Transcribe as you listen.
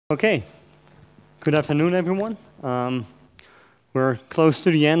Okay, good afternoon, everyone. We're close to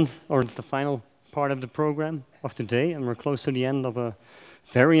the end, or it's the final part of the program of today, and we're close to the end of a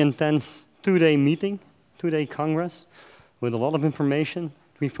very intense two-day meeting, two-day congress, with a lot of information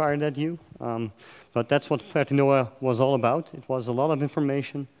to be fired at you. But that's what Fertinoa was all about. It was a lot of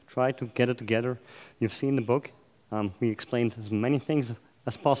information, try to get it together. You've seen the book. We explained as many things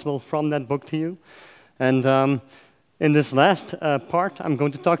as possible from that book to you. And in this last part, I'm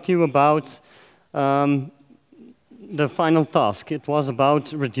going to talk to you about the final task. It was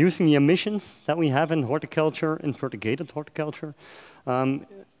about reducing the emissions that we have in horticulture, in vertigated horticulture,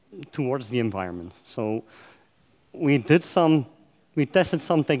 towards the environment. So we tested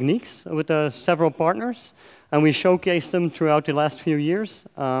some techniques with several partners, and we showcased them throughout the last few years.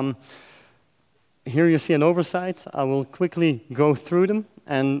 Here you see an oversight. I will quickly go through them,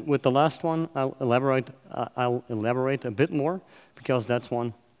 and with the last one, I'll elaborate a bit more, because that's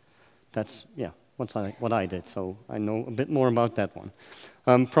what I did. So I know a bit more about that one.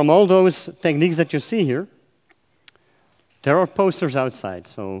 From all those techniques that you see here, there are posters outside.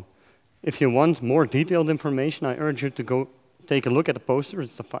 So if you want more detailed information, I urge you to go take a look at the poster.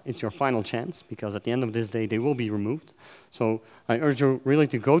 It's your final chance, because at the end of this day, they will be removed. So I urge you really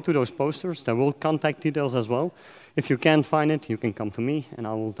to go to those posters. There will contact details as well. If you can't find it, you can come to me, and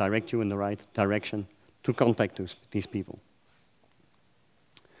I will direct you in the right direction to contact these people.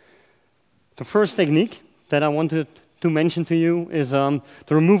 The first technique that I wanted to mention to you is the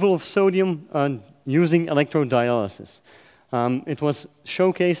removal of sodium using electrodialysis. It was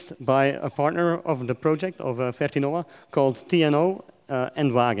showcased by a partner of the project of Fertinoa called TNO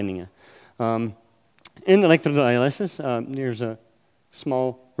and Wageningen. In electrodialysis, there's a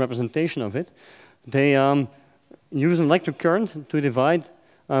small representation of it. They use an electric current to divide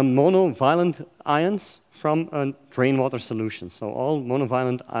monovalent ions from a drain water solution. So all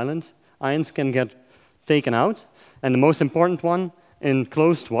monovalent ions can get taken out, and the most important one in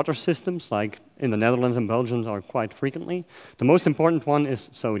closed water systems, like in the Netherlands and Belgium are quite frequently, the most important one is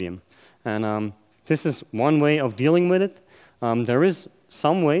sodium. And this is one way of dealing with it. There is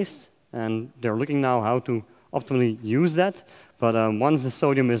some waste, and they're looking now how to optimally use that. But once the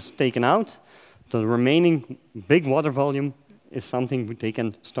sodium is taken out, the remaining big water volume is something they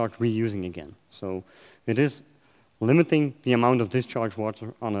can start reusing again. So it is limiting the amount of discharge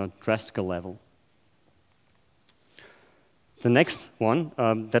water on a drastic level. The next one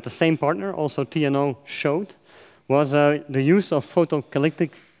that the same partner, also TNO, showed was the use of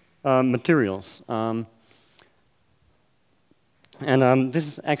photocalyptic materials. This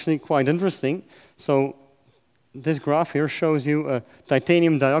is actually quite interesting. So this graph here shows you a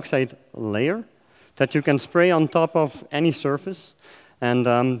titanium dioxide layer that you can spray on top of any surface. And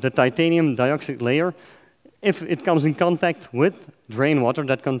the titanium dioxide layer, if it comes in contact with drain water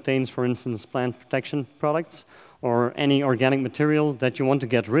that contains, for instance, plant protection products, or any organic material that you want to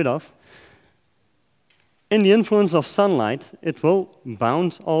get rid of, in the influence of sunlight, it will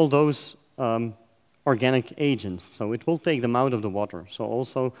bound all those organic agents. So it will take them out of the water. So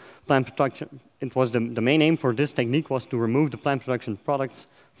also plant protection, it was the main aim for this technique was to remove the plant protection products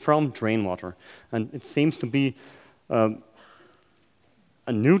from drain water. And it seems to be a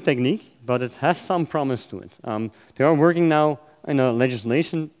new technique, but it has some promise to it. They are working now in a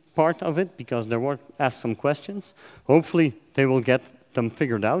legislation part of it, because they were asked some questions. Hopefully they will get them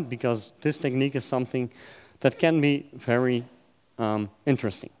figured out, because this technique is something that can be very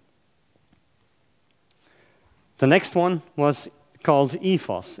interesting. The next one was called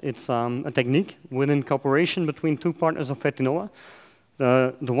EFOS. It's a technique within cooperation between two partners of Fertinoa.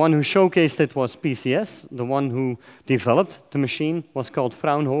 The one who showcased it was PCS. The one who developed the machine was called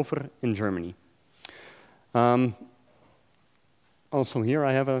Fraunhofer in Germany. Also here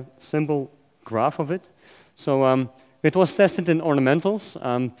I have a simple graph of it. So it was tested in ornamentals.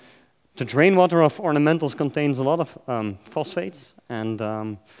 The drain water of ornamentals contains a lot of phosphates, and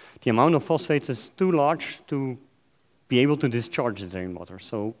the amount of phosphates is too large to be able to discharge the drain water.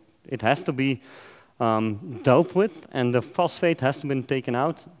 So it has to be dealt with, and the phosphate has to be taken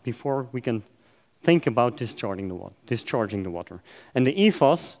out before we can think about discharging the water. And the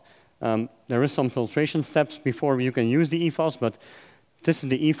EFOS, there is some filtration steps before you can use the EFOS, but this is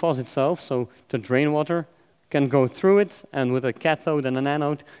the EFOS itself, so the drain water can go through it, and with a cathode and an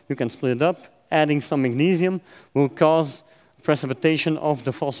anode, you can split it up. Adding some magnesium will cause precipitation of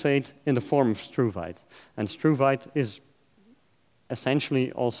the phosphate in the form of struvite. And struvite is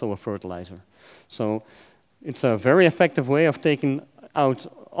essentially also a fertilizer. So it's a very effective way of taking out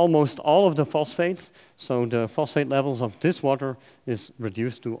almost all of the phosphates, so the phosphate levels of this water is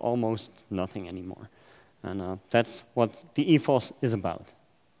reduced to almost nothing anymore. And that's what the EFOS is about.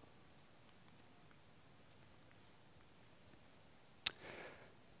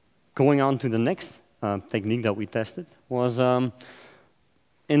 going on to the next technique that we tested was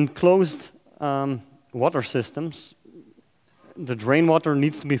in closed water systems, the drain water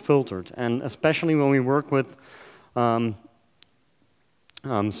needs to be filtered, and especially when we work with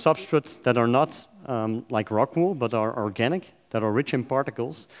substrates that are not like rock wool, but are organic, that are rich in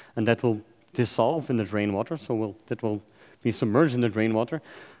particles, and that will dissolve in the drain water, so that will be submerged in the drain water.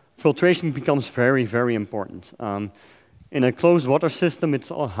 Filtration becomes very, very important. In a closed water system, it's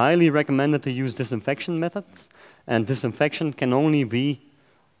highly recommended to use disinfection methods, and disinfection can only be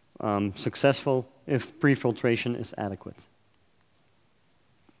successful if pre-filtration is adequate.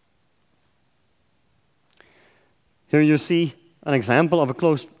 Here you see an example of a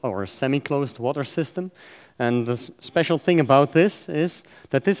closed or a semi-closed water system. And the special thing about this is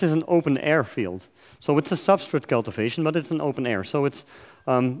that this is an open air field. So it's a substrate cultivation, but it's an open air. So it's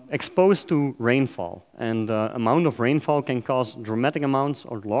exposed to rainfall. And the amount of rainfall can cause dramatic amounts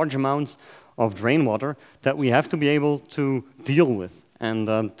or large amounts of drain water that we have to be able to deal with. And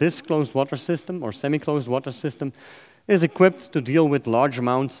this closed water system or semi-closed water system is equipped to deal with large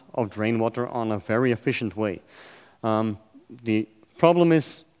amounts of drain water on a very efficient way. The problem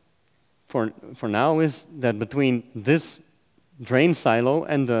is, for now, is that between this drain silo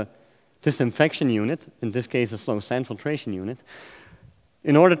and the disinfection unit, in this case a slow sand filtration unit,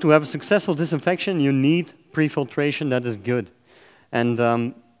 in order to have a successful disinfection, you need pre-filtration that is good. And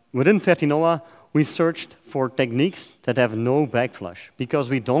within Vertinoa, we searched for techniques that have no backflush, because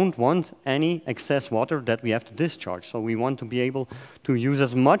we don't want any excess water that we have to discharge. So we want to be able to use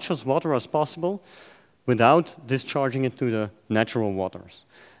as much as water as possible without discharging it to the natural waters.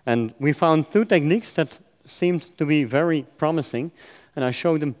 And we found two techniques that seemed to be very promising, and I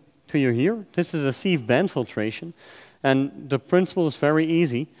showed them to you here. This is a sieve band filtration, and the principle is very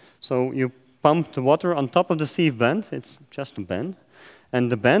easy. So you pump the water on top of the sieve band, it's just a band,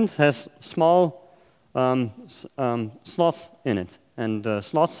 and the band has small slots in it. And the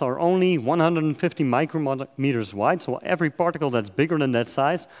slots are only 150 micrometers wide, so every particle that's bigger than that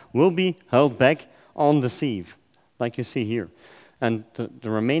size will be held back on the sieve, like you see here. And the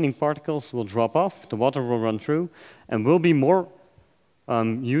remaining particles will drop off, the water will run through, and will be more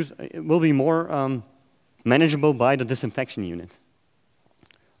manageable by the disinfection unit.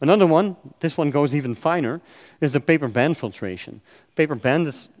 Another one, this one goes even finer, is the paper band filtration. Paper band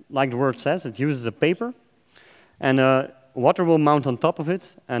is, like the word says, it uses a paper, and water will mount on top of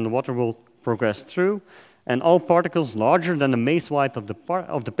it, and the water will progress through, and all particles larger than the mace width of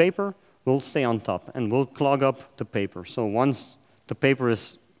the paper will stay on top and will clog up the paper. So once the paper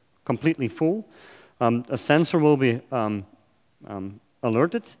is completely full, a sensor will be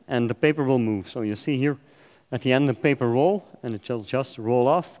alerted and the paper will move. So you see here at the end the paper roll, and it will just roll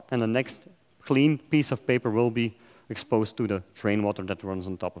off, and the next clean piece of paper will be exposed to the drain water that runs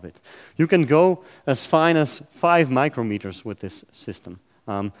on top of it. You can go as fine as 5 micrometers with this system.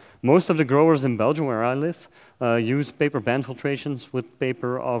 Most of the growers in Belgium, where I live, use paper band filtrations with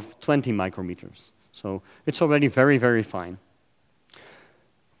paper of 20 micrometers. So it's already very, very fine.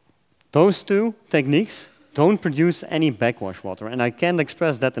 Those two techniques don't produce any backwash water, and I can't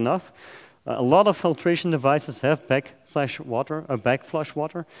express that enough. A lot of filtration devices have backflush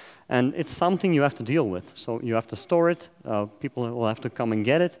water, and it's something you have to deal with. So you have to store it, people will have to come and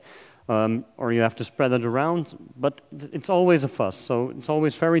get it, or you have to spread it around, but it's always a fuss. So it's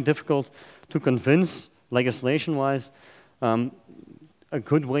always very difficult to convince, legislation-wise, a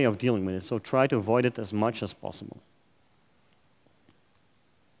good way of dealing with it. So try to avoid it as much as possible.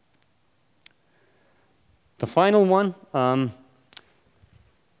 The final one,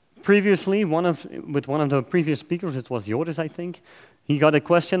 previously, with one of the previous speakers, it was Joris, I think, he got a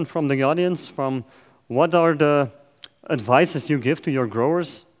question from the audience from what are the advices you give to your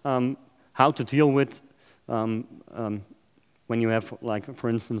growers how to deal with when you have, like, for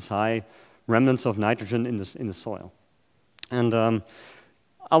instance, high remnants of nitrogen in the soil. And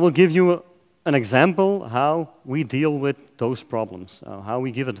I will give you an example how we deal with those problems, how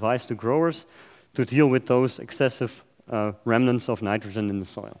we give advice to growers to deal with those excessive remnants of nitrogen in the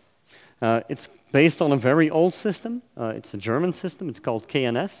soil. It's based on a very old system. It's a German system. It's called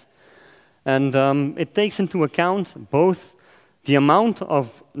KNS. And it takes into account both the amount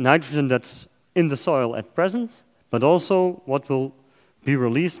of nitrogen that's in the soil at present, but also what will be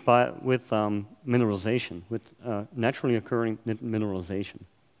released with mineralization, with naturally occurring mineralization.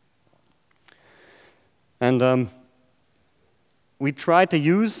 And we try to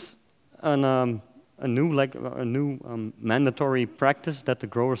use a new mandatory practice that the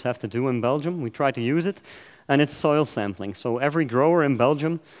growers have to do in Belgium. We try to use it, and it's soil sampling. So every grower in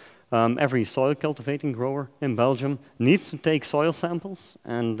Belgium every soil cultivating grower in Belgium needs to take soil samples,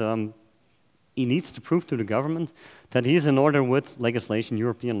 and he needs to prove to the government that he's in order with legislation,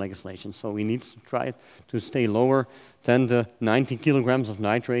 European legislation. So he needs to try to stay lower than the 90 kilograms of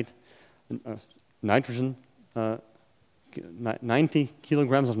nitrogen, 90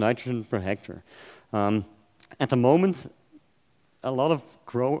 kilograms of nitrogen per hectare. At the moment, a lot of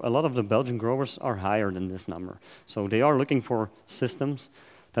the Belgian growers are higher than this number. So they are looking for systems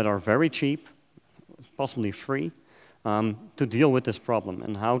that are very cheap, possibly free, to deal with this problem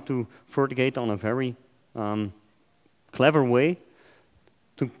and how to fertigate on a very clever way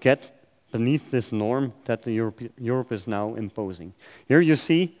to get beneath this norm that Europe is now imposing. Here you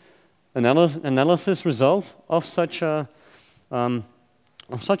see analysis results of such a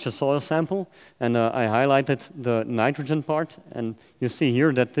soil sample, and I highlighted the nitrogen part, and you see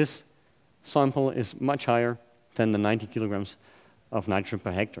here that this sample is much higher than the 90 kilograms of nitrogen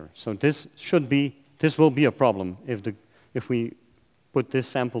per hectare. So this will be a problem if we put this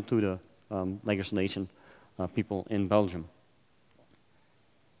sample to the legislation people in Belgium.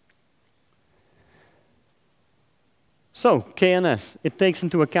 So KNS, it takes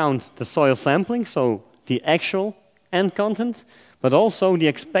into account the soil sampling, so the actual end content, but also the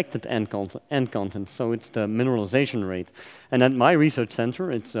expected end content, so it's the mineralization rate. And at my research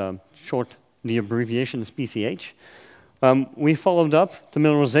center, it's the abbreviation is PCH, we followed up the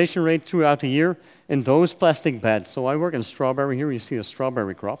mineralization rate throughout the year in those plastic beds. So I work in strawberry. Here you see a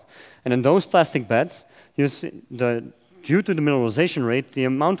strawberry crop. And in those plastic beds, you see due to the mineralization rate, the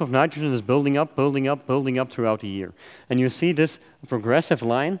amount of nitrogen is building up throughout the year. And you see this progressive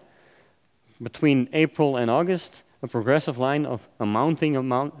line between April and August, a progressive line of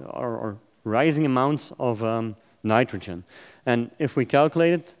rising amounts of nitrogen. And if we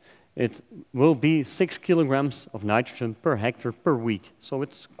calculate it, it will be 6 kilograms of nitrogen per hectare per week. So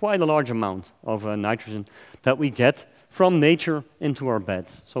it's quite a large amount of nitrogen that we get from nature into our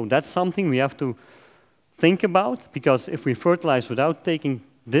beds. So that's something we have to think about, because if we fertilize without taking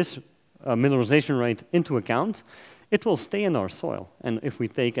this mineralization rate into account, it will stay in our soil. And if we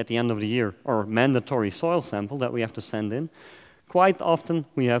take at the end of the year our mandatory soil sample that we have to send in, quite often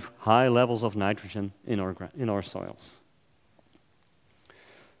we have high levels of nitrogen in our soils.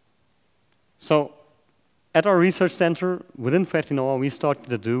 So at our research center within Vertinoa, we started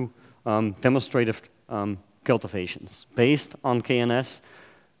to do demonstrative cultivations based on KNS,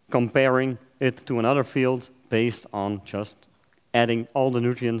 comparing it to another field based on just adding all the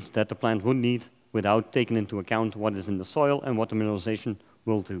nutrients that the plant would need without taking into account what is in the soil and what the mineralization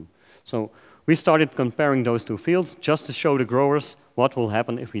will do. So we started comparing those two fields just to show the growers what will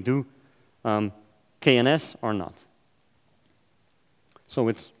happen if we do KNS or not.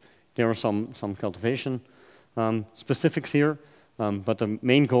 So there are some cultivation specifics here, but the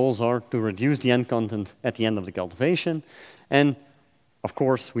main goals are to reduce the end content at the end of the cultivation, and of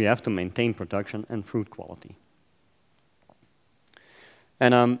course we have to maintain production and fruit quality.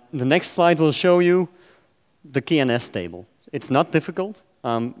 And the next slide will show you the KNS table. It's not difficult.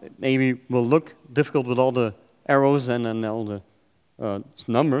 Maybe will look difficult with all the arrows and all the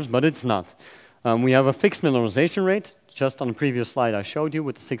numbers, but it's not. We have a fixed mineralization rate, just on the previous slide I showed you,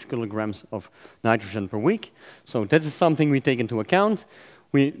 with 6 kilograms of nitrogen per week. So this is something we take into account.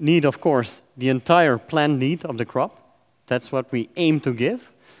 We need, of course, the entire plant need of the crop. That's what we aim to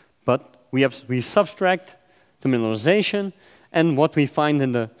give, but we subtract the mineralization and what we find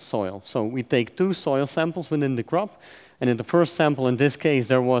in the soil. So we take 2 soil samples within the crop, and in the first sample, in this case,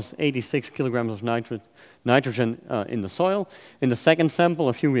 there was 86 kilograms of nitrogen in the soil. In the second sample,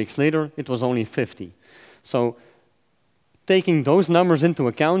 a few weeks later, it was only 50. So taking those numbers into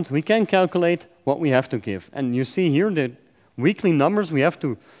account, we can calculate what we have to give. And you see here the weekly numbers we have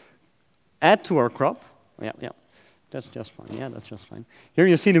to add to our crop. Yeah, that's just fine. Yeah, that's just fine. Here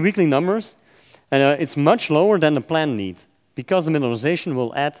you see the weekly numbers, and it's much lower than the plant need, because the mineralization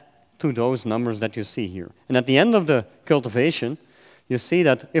will add to those numbers that you see here. And at the end of the cultivation, you see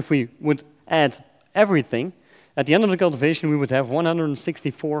that if we would add everything, at the end of the cultivation we would have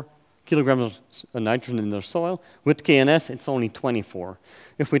 164 kilograms of nitrogen in the soil. With KNS, it's only 24.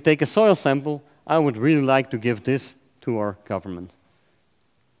 If we take a soil sample, I would really like to give this to our government.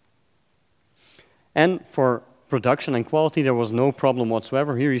 And for production and quality, there was no problem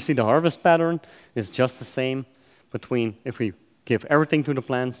whatsoever. Here you see the harvest pattern is just the same between if we give everything to the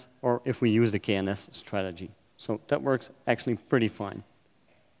plants or if we use the KNS strategy. So that works actually pretty fine.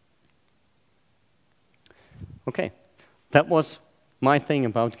 Okay, that was my thing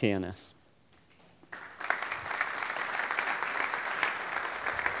about KNS.